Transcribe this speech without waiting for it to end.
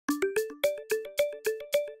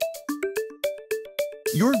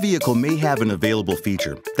Your vehicle may have an available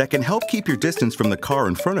feature that can help keep your distance from the car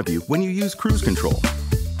in front of you when you use cruise control.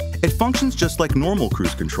 It functions just like normal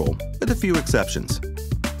cruise control, with a few exceptions.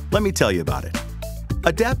 Let me tell you about it.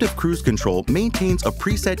 Adaptive Cruise Control maintains a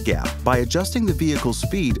preset gap by adjusting the vehicle's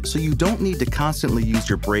speed so you don't need to constantly use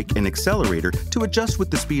your brake and accelerator to adjust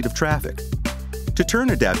with the speed of traffic. To turn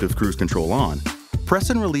Adaptive Cruise Control on, press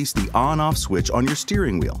and release the on-off switch on your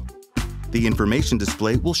steering wheel. The information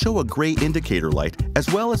display will show a gray indicator light as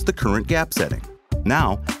well as the current gap setting.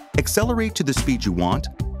 Now, accelerate to the speed you want,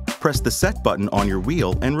 press the set button on your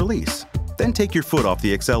wheel and release. Then take your foot off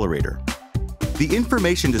the accelerator. The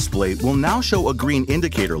information display will now show a green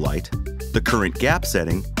indicator light, the current gap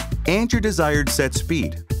setting, and your desired set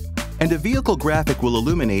speed. And a vehicle graphic will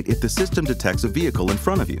illuminate if the system detects a vehicle in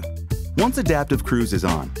front of you. Once Adaptive Cruise is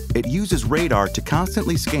on, it uses radar to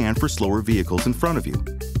constantly scan for slower vehicles in front of you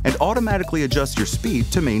and automatically adjusts your speed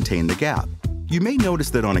to maintain the gap. You may notice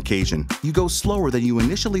that on occasion, you go slower than you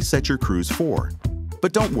initially set your cruise for.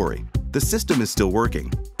 But don't worry, the system is still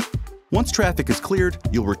working. Once traffic is cleared,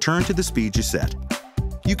 you'll return to the speed you set.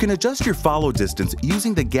 You can adjust your follow distance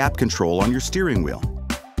using the gap control on your steering wheel.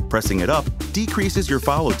 Pressing it up decreases your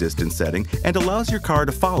follow distance setting and allows your car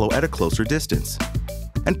to follow at a closer distance.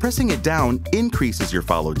 And pressing it down increases your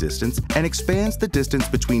follow distance and expands the distance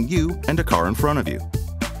between you and a car in front of you.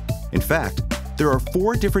 In fact, there are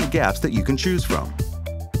 4 different gaps that you can choose from.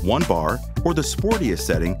 1 bar, or the sportiest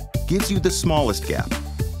setting, gives you the smallest gap.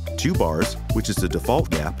 2 bars, which is the default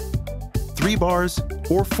gap. 3 bars,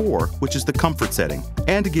 or 4, which is the comfort setting,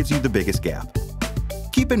 and gives you the biggest gap.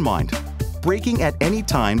 Keep in mind, braking at any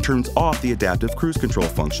time turns off the Adaptive Cruise Control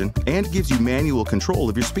function and gives you manual control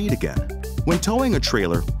of your speed again. When towing a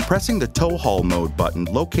trailer, pressing the Tow Haul Mode button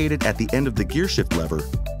located at the end of the gear shift lever,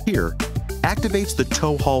 here, activates the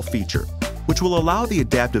Tow Haul feature, which will allow the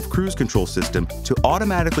Adaptive Cruise Control system to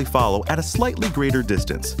automatically follow at a slightly greater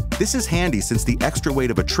distance. This is handy since the extra weight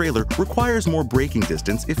of a trailer requires more braking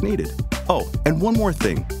distance if needed. Oh, and one more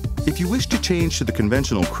thing. If you wish to change to the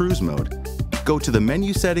conventional cruise mode, go to the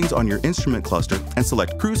menu settings on your instrument cluster and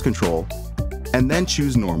select Cruise Control, and then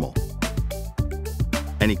choose Normal.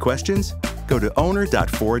 Any questions? Go to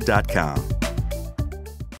owner.ford.com.